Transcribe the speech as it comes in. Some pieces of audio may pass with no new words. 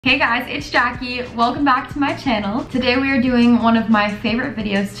Hey guys, it's Jackie. Welcome back to my channel. Today we are doing one of my favorite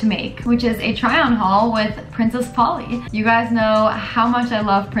videos to make, which is a try-on haul with Princess Polly. You guys know how much I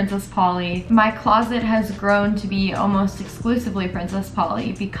love Princess Polly. My closet has grown to be almost exclusively Princess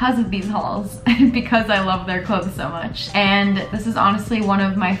Polly because of these hauls and because I love their clothes so much. And this is honestly one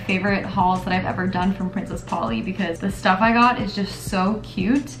of my favorite hauls that I've ever done from Princess Polly because the stuff I got is just so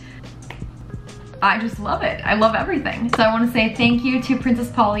cute. I just love it. I love everything. So I want to say thank you to Princess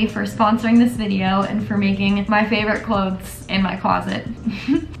Polly for sponsoring this video and for making my favorite clothes in my closet.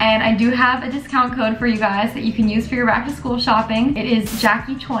 And I do have a discount code for you guys that you can use for your back to school shopping. It is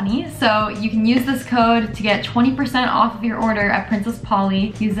Jackie20. So you can use this code to get 20% off of your order at Princess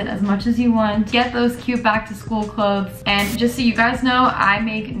Polly. Use it as much as you want. Get those cute back to school clothes. And just so you guys know, I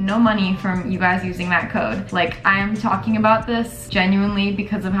make no money from you guys using that code. Like, I am talking about this genuinely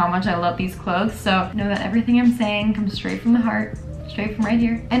because of how much I love these clothes. So know that everything I'm saying comes straight from the heart, straight from right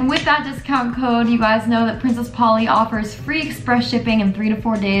here. And with that discount code, you guys know that Princess Polly offers free express shipping in 3 to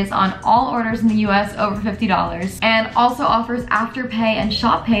 4 days on all orders in the US over $50, and also offers AfterPay and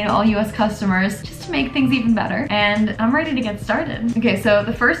ShopPay to all US customers, just to make things even better. And I'm ready to get started. Okay, so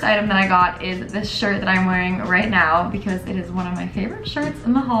the first item that I got is this shirt that I'm wearing right now because it is one of my favorite shirts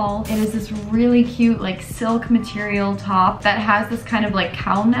in the haul. It is this really cute like silk material top that has this kind of like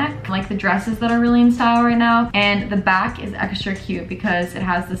cowl neck, like the dresses that are really in style right now, and the back is extra cute because it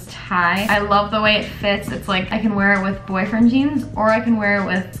has this tie. I love the way it fits. It's like I can wear it with boyfriend jeans or I can wear it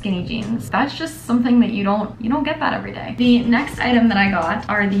with skinny jeans. That's just something that you don't get that every day. The next item that I got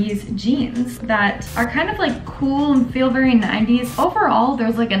are these jeans that are kind of like cool and feel very 90s. Overall,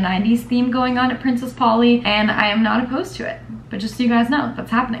 there's like a 90s theme going on at Princess Polly and I am not opposed to it. But just so you guys know, that's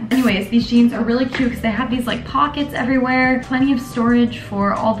happening. Anyways, these jeans are really cute because they have these like pockets everywhere, plenty of storage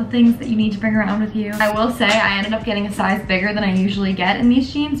for all the things that you need to bring around with you. I will say I ended up getting a size bigger than I usually get in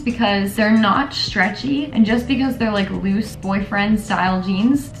these jeans because they're not stretchy, and just because they're like loose boyfriend style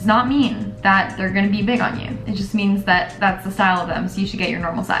jeans does not mean that they're gonna be big on you. It just means that that's the style of them, so you should get your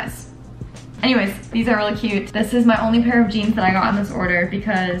normal size. Anyways, these are really cute. This is my only pair of jeans that I got in this order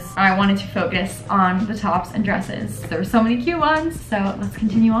because I wanted to focus on the tops and dresses. There were so many cute ones, so let's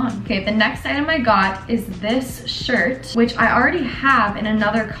continue on. Okay, the next item I got is this shirt, which I already have in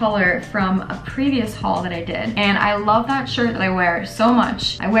another color from a previous haul that I did. And I love that shirt that I wear so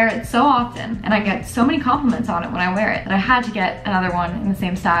much. I wear it so often, and I get so many compliments on it when I wear it that I had to get another one in the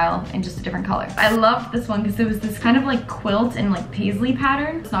same style in just a different color. I loved this one because it was this kind of like quilt and like paisley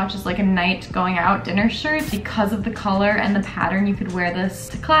pattern. It's not just like a night going out dinner shirt. Because of the color and the pattern, you could wear this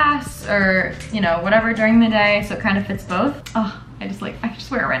to class or, you know, whatever during the day, so it kind of fits both. Oh, I can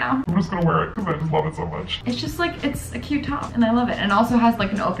just wear it right now. I'm just gonna wear it because I just love it so much. It's just like, it's a cute top and I love it. And it also has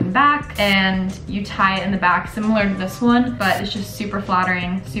like an open back and you tie it in the back similar to this one, but it's just super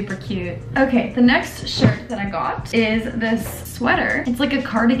flattering, super cute. Okay, the next shirt that I got is this sweater. It's like a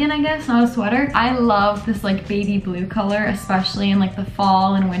cardigan, I guess, not a sweater. I love this like baby blue color, especially in like the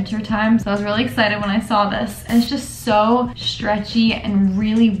fall and winter time. So I was really excited when I saw this. And it's just so stretchy and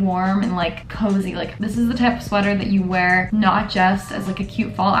really warm and like cozy. Like, this is the type of sweater that you wear not just as like a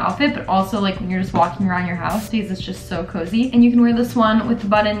cute fall outfit, but also like when you're just walking around your house because it's just so cozy. And you can wear this one with the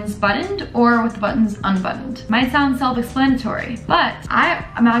buttons buttoned or with the buttons unbuttoned. Might sound self-explanatory, but I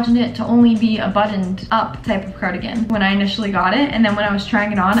imagined it to only be a buttoned up type of cardigan when I initially got it. And then when I was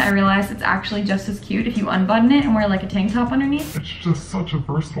trying it on, I realized it's actually just as cute if you unbutton it and wear like a tank top underneath. It's just such a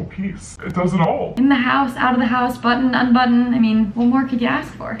versatile piece. It does it all. In the house, out of the house, button, unbutton. I mean, what more could you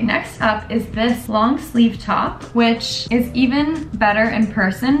ask for? Next up is this long sleeve top, which is even better in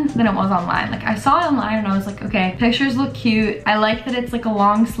person than it was online. Like, I saw it online and I was like, okay, pictures look cute. I like that it's like a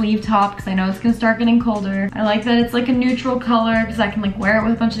long sleeve top because I know it's gonna start getting colder. I like that it's like a neutral color because I can like wear it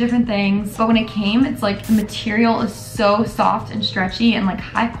with a bunch of different things. But when it came, it's like the material is so soft and stretchy and like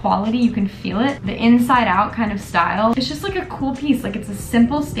high quality. You can feel it. The inside out kind of style. It's just like a cool piece. Like, it's a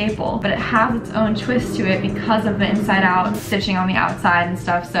simple staple, but it has its own twist to it because of the inside out stitching on the outside and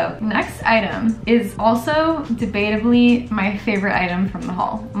stuff. So next item is also debatably my favorite item from the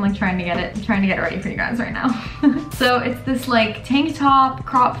haul. I'm like trying to get it ready for you guys right now. So it's this like tank top,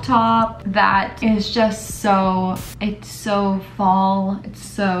 crop top that is just so, it's so fall, it's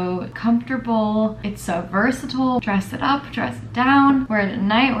so comfortable, it's so versatile. Dress it up, dress it down, wear it at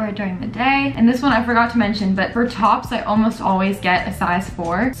night, wear it during the day. And this one I forgot to mention, but for tops I almost always get a size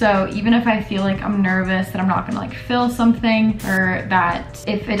 4. So even if I feel like I'm nervous that I'm not gonna like fill something, or that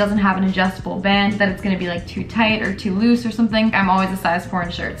if it doesn't have an adjustable band that it's gonna be like too tight or too loose or something, I'm always a size 4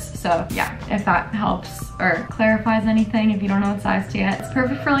 in shirts. So yeah, if that helps or clarifies anything, if you don't know what size to get. It's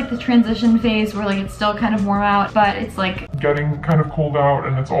perfect for like the transition phase where like it's still kind of warm out, but it's like getting kind of cold out,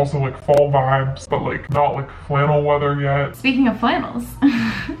 and it's also like fall vibes, but like not like flannel weather yet. Speaking of flannels,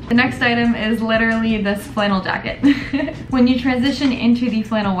 the next item is literally this flannel jacket. When you transition into the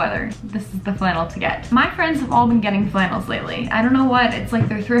flannel weather, this is the flannel to get. My friends have all been getting flannels lately. I don't know what, it's like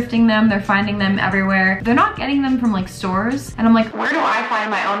they're thrifting them, they're finding them everywhere. They're not getting them from like stores, and I'm like, where do I find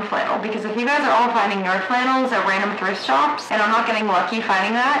my own flannel? Because if you guys are all finding your flannels at random thrift shops, and I'm not getting lucky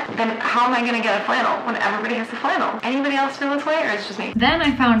finding that, then how am I gonna get a flannel when everybody has a flannel? Anybody else feel this way, or it's just me? Then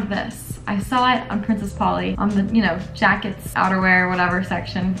I found this. I saw it on Princess Polly on the, you know, jackets, outerwear, whatever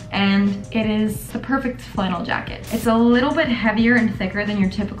section, and it is the perfect flannel jacket. It's a little bit heavier and thicker than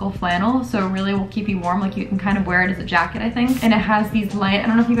your typical flannel, so it really will keep you warm. Like, you can kind of wear it as a jacket, I think. And it has these light, I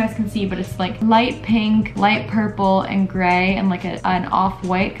don't know if you guys can see, but it's like light pink, light purple, and gray, and like an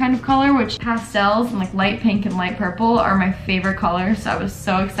off-white kind of color, which pastels and like light pink and light purple are my favorite colors. So I was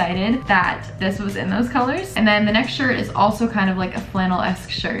so excited that this was in those colors. And then the next shirt is also kind of like a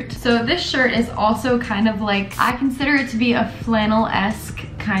flannel-esque shirt. So this shirt is also kind of like, I consider it to be a flannel-esque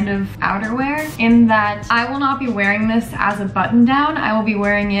kind of outerwear, in that I will not be wearing this as a button down. I will be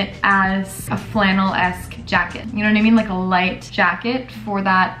wearing it as a flannel-esque jacket. You know what I mean? Like a light jacket for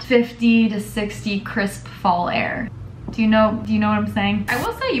that 50 to 60 crisp fall air. Do you know what I'm saying? I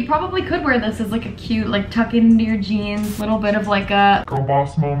will say you probably could wear this as like a cute, like tuck it into your jeans, little bit of like a girl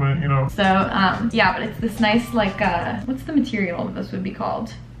boss moment, you know? So yeah, but it's this nice like, what's the material this would be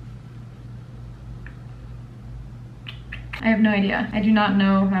called? I have no idea. I do not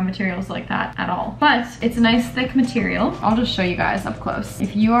know my materials like that at all. But it's a nice thick material. I'll just show you guys up close.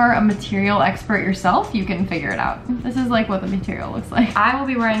 If you are a material expert yourself, you can figure it out. This is like what the material looks like. I will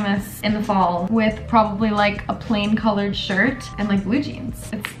be wearing this in the fall with probably like a plain colored shirt and like blue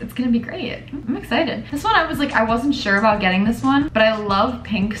jeans. It's gonna be great. I'm excited. This one I was like, I wasn't sure about getting this one, but I love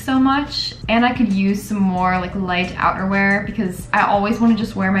pink so much, and I could use some more like light outerwear because I always want to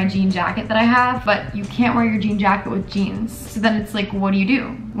just wear my jean jacket that I have, but you can't wear your jean jacket with jeans. So then it's like, what do you do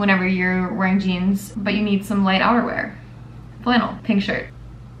whenever you're wearing jeans, but you need some light outerwear? Flannel, pink shirt.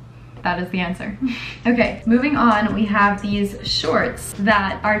 That is the answer. Okay, moving on, we have these shorts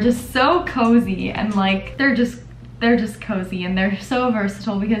that are just so cozy, and like, they're just cozy, and they're so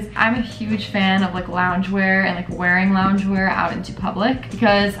versatile because I'm a huge fan of like loungewear and like wearing loungewear out into public,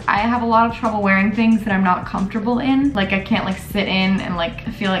 because I have a lot of trouble wearing things that I'm not comfortable in. Like, I can't like sit in and like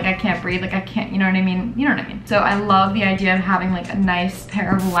feel like I can't breathe, like I can't, you know what I mean? You know what I mean? So I love the idea of having like a nice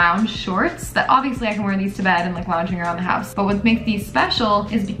pair of lounge shorts that obviously I can wear these to bed and like lounging around the house. But what makes these special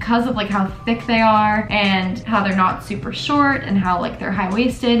is because of like how thick they are and how they're not super short and how like they're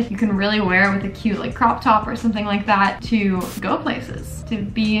high-waisted. You can really wear it with a cute like crop top or something like that to go places, to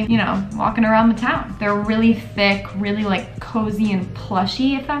be, you know, walking around the town. They're really thick, really like cozy and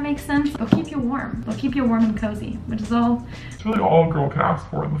plushy, if that makes sense. They'll keep you warm. They'll keep you warm and cozy, which is all. It's really all a girl can ask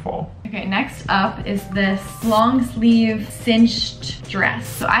for in the fall. Okay, next up is this long sleeve cinched dress.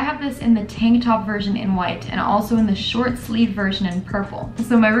 So I have this in the tank top version in white and also in the short sleeve version in purple.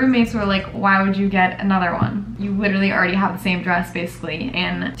 So my roommates were like, why would you get another one? You literally already have the same dress basically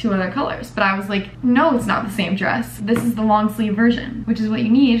in 2 other colors. But I was like, no, it's not the same dress. This is the long sleeve version, which is what you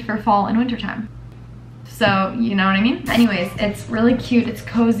need for fall and winter time. So, you know what I mean? Anyways, it's really cute, it's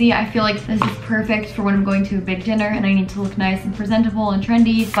cozy. I feel like this is perfect for when I'm going to a big dinner and I need to look nice and presentable and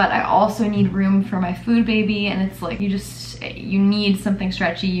trendy, but I also need room for my food baby, and it's like, you need something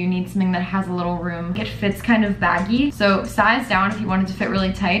stretchy, you need something that has a little room. It fits kind of baggy, so size down if you want it to fit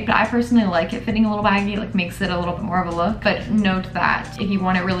really tight, but I personally like it fitting a little baggy, like makes it a little bit more of a look. But note that if you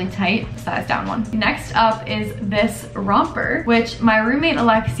want it really tight, size down one. Next up is this romper, which my roommate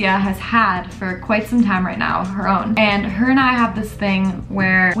Alexia has had for quite some time right now, her own. And her and I have this thing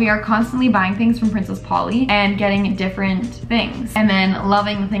where we are constantly buying things from Princess Polly and getting different things, and then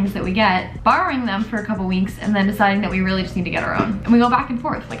loving the things that we get, borrowing them for a couple weeks, and then deciding that we really just need to get our own. And we go back and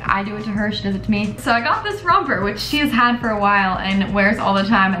forth. Like, I do it to her, she does it to me. So I got this romper, which she has had for a while and wears all the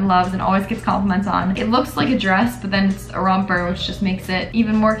time and loves and always gets compliments on. It looks like a dress, but then it's a romper, which just makes it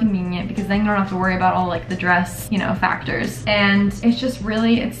even more convenient because then you don't have to worry about all like the dress, you know, factors. And it's just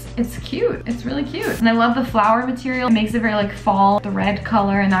really, it's cute. It's really cute. And I love the flower material. It makes it very like fall, the red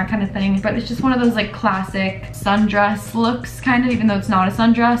color and that kind of thing. But it's just one of those like classic sundress looks, kind of, even though it's not a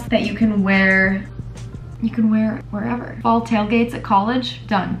sundress, that you can wear wherever. Fall tailgates at college,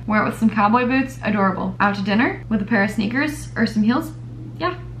 done. Wear it with some cowboy boots, adorable. Out to dinner with a pair of sneakers or some heels,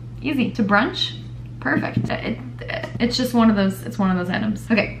 yeah, easy. To brunch, perfect. It's just one of those, it's one of those items.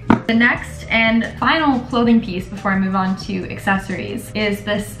 Okay, The next and final clothing piece before I move on to accessories is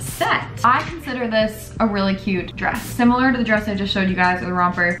this set. I consider this a really cute dress. Similar to the dress I just showed you guys with the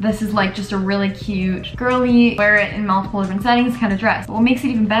romper, this is like just a really cute, girly, wear it in multiple different settings kind of dress. But what makes it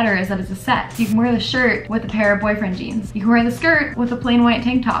even better is that it's a set. So you can wear the shirt with a pair of boyfriend jeans. You can wear the skirt with a plain white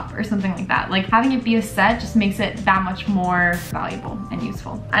tank top or something like that. Like having it be a set just makes it that much more valuable and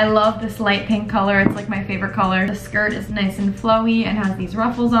useful. I love this light pink color. It's like my favorite color. The skirt is nice and flowy and has these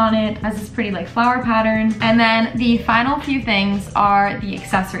ruffles on it. Has this pretty like flower pattern. And then the final few things are the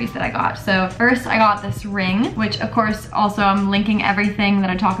accessories that I got. So first I got this ring, which of course also I'm linking everything that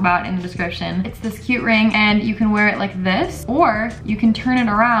I talk about in the description. It's this cute ring and you can wear it like this, or you can turn it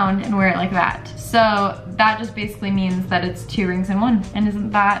around and wear it like that. So that just basically means that it's 2 rings in one. And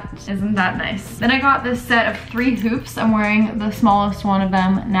isn't that nice? Then I got this set of 3 hoops. I'm wearing the smallest one of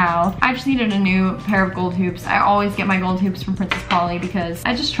them now. I just needed a new pair of gold hoops. I always get my gold hoops from Princess Polly because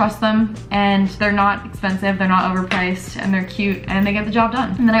I just trust them and they're not expensive, they're not overpriced, and they're cute and they get the job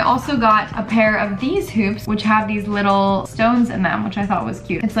done. And then I also got a pair of these hoops which have these little stones in them, which I thought was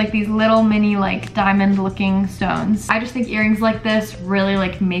cute. It's like these little mini like diamond looking stones. I just think earrings like this really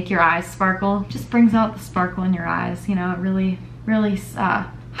like make your eyes sparkle. Just brings out the sparkle in your eyes, you know, it really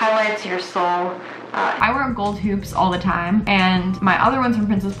highlights your soul. I wear gold hoops all the time, and my other ones from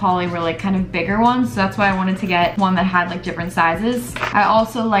Princess Polly were like kind of bigger ones, so that's why I wanted to get one that had like different sizes. I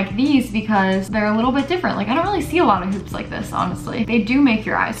also like these because they're a little bit different. Like I don't really see a lot of hoops like this, honestly. They do make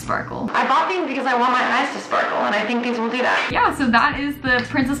your eyes sparkle. I bought these because I want my eyes to sparkle, and I think these will do that. Yeah, so that is the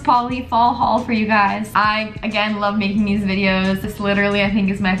Princess Polly fall haul for you guys. I, again, love making these videos. This literally, I think,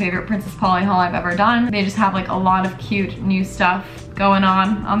 is my favorite Princess Polly haul I've ever done. They just have like a lot of cute new stuff going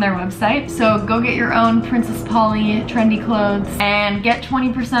on their website. So go get your own Princess Polly trendy clothes and get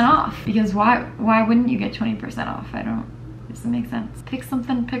 20% off, because why wouldn't you get 20% off? I don't, does it make sense? Pick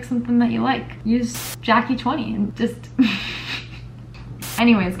something that you like. Use Jackie20 and just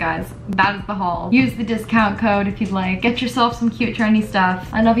anyways guys, that is the haul. Use the discount code if you'd like. Get yourself some cute trendy stuff.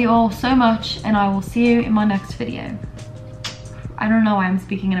 I love you all so much, and I will see you in my next video. I don't know why I'm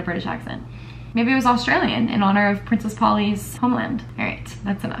speaking in a British accent. Maybe it was Australian in honor of Princess Polly's homeland. All right,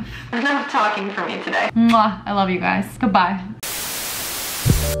 that's enough. Enough talking for me today. Mwah, I love you guys. Goodbye.